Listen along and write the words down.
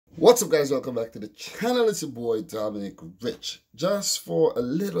What's up, guys? Welcome back to the channel. It's your boy Dominic Rich. Just for a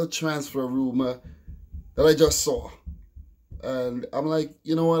little transfer rumor that I just saw, and I'm like,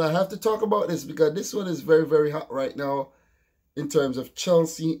 you know what, I have to talk about this because this one is very, very hot right now in terms of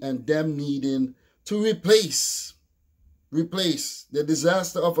Chelsea and them needing to replace the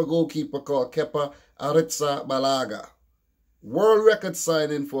disaster of a goalkeeper called Kepa-Oblak. World record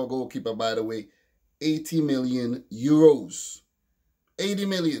signing for a goalkeeper, by the way, 80 million euros. 80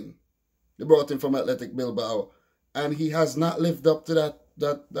 million. They brought him from Athletic Bilbao, and he has not lived up to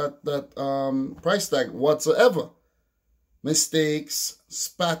that price tag whatsoever. Mistakes,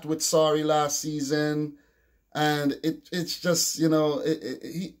 spat with Sorry last season, and it's just, you know,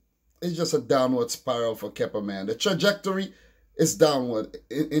 it's just a downward spiral for Kepa, man. The trajectory is downward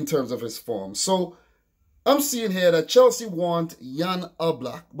in terms of his form. So I'm seeing here that Chelsea want Jan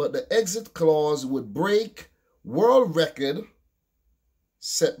Oblak, but the exit clause would break world record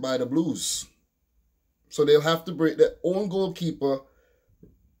set by the Blues. So they'll have to break their own goalkeeper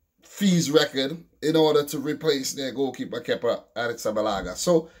fees record in order to replace their goalkeeper Kepa-Oblak.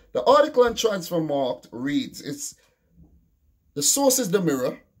 So the article on Transfermarkt reads, the source is the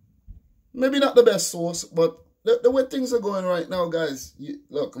Mirror. Maybe not the best source, but the way things are going right now, guys,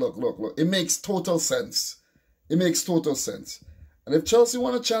 look. It makes total sense. It makes total sense. And if Chelsea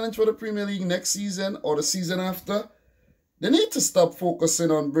want to challenge for the Premier League next season or the season after, they need to stop focusing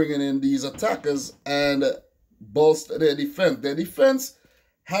on bringing in these attackers and bolster their defense. Their defense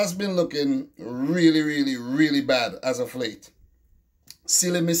has been looking really, really, really bad as of late.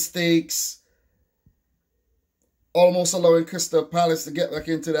 Silly mistakes, almost allowing Crystal Palace to get back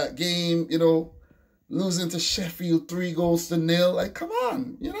into that game, you know, losing to Sheffield 3-0. Like, come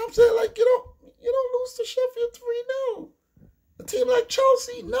on. You know what I'm saying? Like, you don't lose to Sheffield 3-0. A team like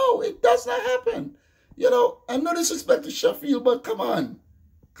Chelsea, no, it does not happen. You know, I'm no disrespect to Sheffield, but come on.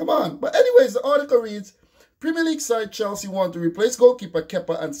 Come on. But anyways, the article reads, Premier League side Chelsea want to replace goalkeeper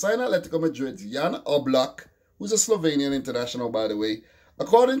Kepa and sign Atletico Madrid's Jan Oblak, who's a Slovenian international, by the way,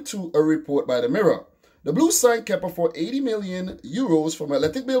 according to a report by the Mirror. The Blues signed Kepa for 80 million euros from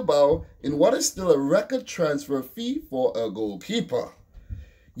Athletic Bilbao in what is still a record transfer fee for a goalkeeper.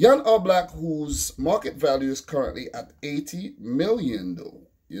 Jan Oblak, whose market value is currently at 80 million, though.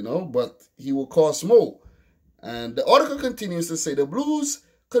 You know, but he will cost more. And the article continues to say the Blues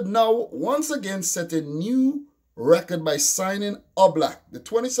could now once again set a new record by signing Oblak, the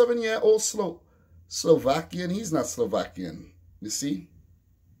 27-year-old Slovakian. He's not Slovakian, you see?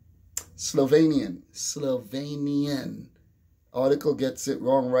 Slovenian. Article gets it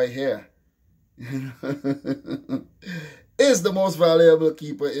wrong right here. Is the most valuable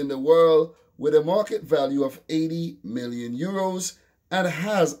keeper in the world with a market value of 80 million euros. And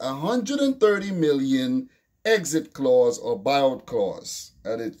has a 130 million exit clause or buyout clause,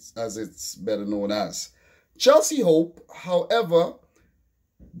 as it's better known as. Chelsea hope, however,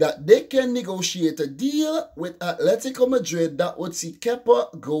 that they can negotiate a deal with Atletico Madrid that would see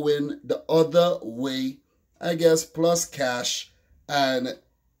Kepa going the other way, I guess, plus cash, and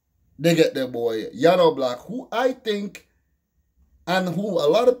they get their boy Jan Oblak, who I think, and who a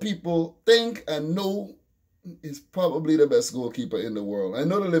lot of people think and know is probably the best goalkeeper in the world. I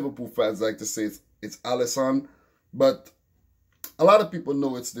know the Liverpool fans like to say it's Alisson, but a lot of people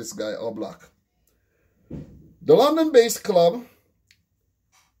know it's this guy, Oblak. The London-based club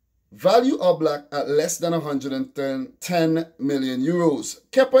value Oblak at less than 110 million euros.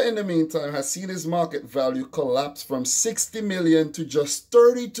 Kepa, in the meantime, has seen his market value collapse from 60 million to just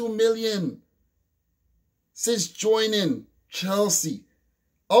 32 million since joining Chelsea.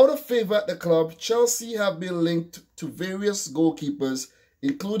 Out of favor at the club, Chelsea have been linked to various goalkeepers,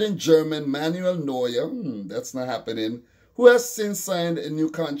 including German Manuel Neuer, that's not happening, who has since signed a new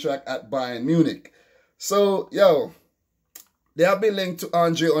contract at Bayern Munich. So, they have been linked to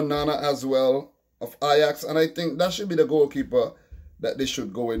Andre Onana as well of Ajax, and I think that should be the goalkeeper that they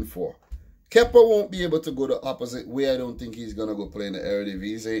should go in for. Kepa won't be able to go the opposite way. I don't think he's going to go play in the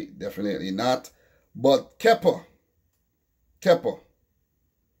Eredivisie. Definitely not. But Kepa.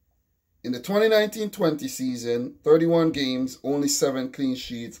 In the 2019-20 season, 31 games, only 7 clean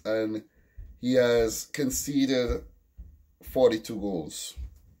sheets, and he has conceded 42 goals.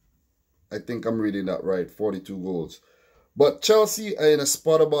 I think I'm reading that right, 42 goals. But Chelsea are in a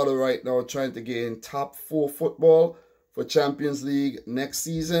spot about it right now, trying to get in top 4 football for Champions League next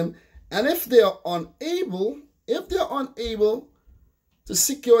season. And if they are unable to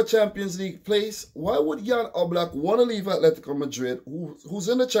secure a Champions League place, why would Jan Oblak want to leave Atletico Madrid, who's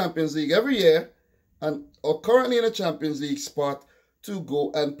in the Champions League every year and are currently in a Champions League spot, to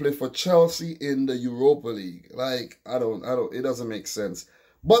go and play for Chelsea in the Europa League? Like, it doesn't make sense.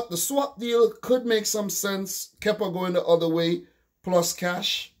 But the swap deal could make some sense. Kepa going the other way, plus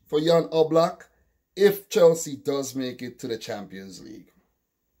cash for Kepa-Oblak if Chelsea does make it to the Champions League.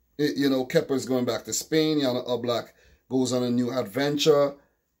 Kepa is going back to Spain. Kepa-Oblak goes on a new adventure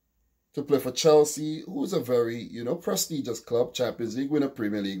to play for Chelsea, who's a very, prestigious club. Champions League winner,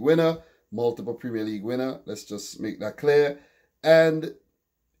 Premier League winner, multiple Premier League winner. Let's just make that clear. And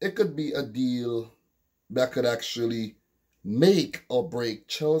it could be a deal that could actually make or break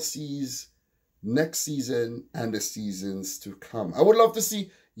Chelsea's next season and the seasons to come. I would love to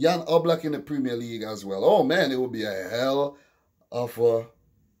see Kepa-Oblak in the Premier League as well. Oh man, it would be a hell of a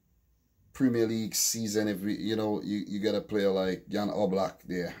Premier League season if you get a player like Kepa-Oblak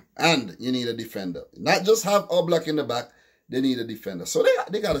there. And you need a defender. Not just have Oblak in the back, they need a defender. So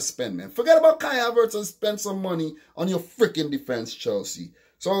they got to spend, man. Forget about Kai Havertz and spend some money on your freaking defense, Chelsea.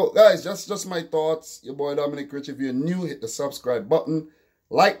 So, guys, just my thoughts. Your boy Dominic Rich. If you're new, hit the subscribe button.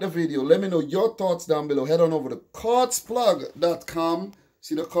 Like the video. Let me know your thoughts down below. Head on over to cardsplug.com.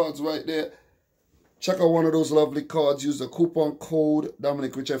 See the cards right there. Check out one of those lovely cards. Use the coupon code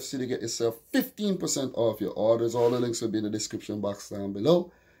Dominic Rich FC to get yourself 15% off your orders. All the links will be in the description box down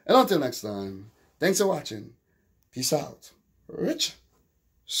below. And until next time, thanks for watching. Peace out. Rich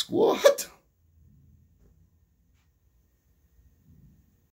Squad.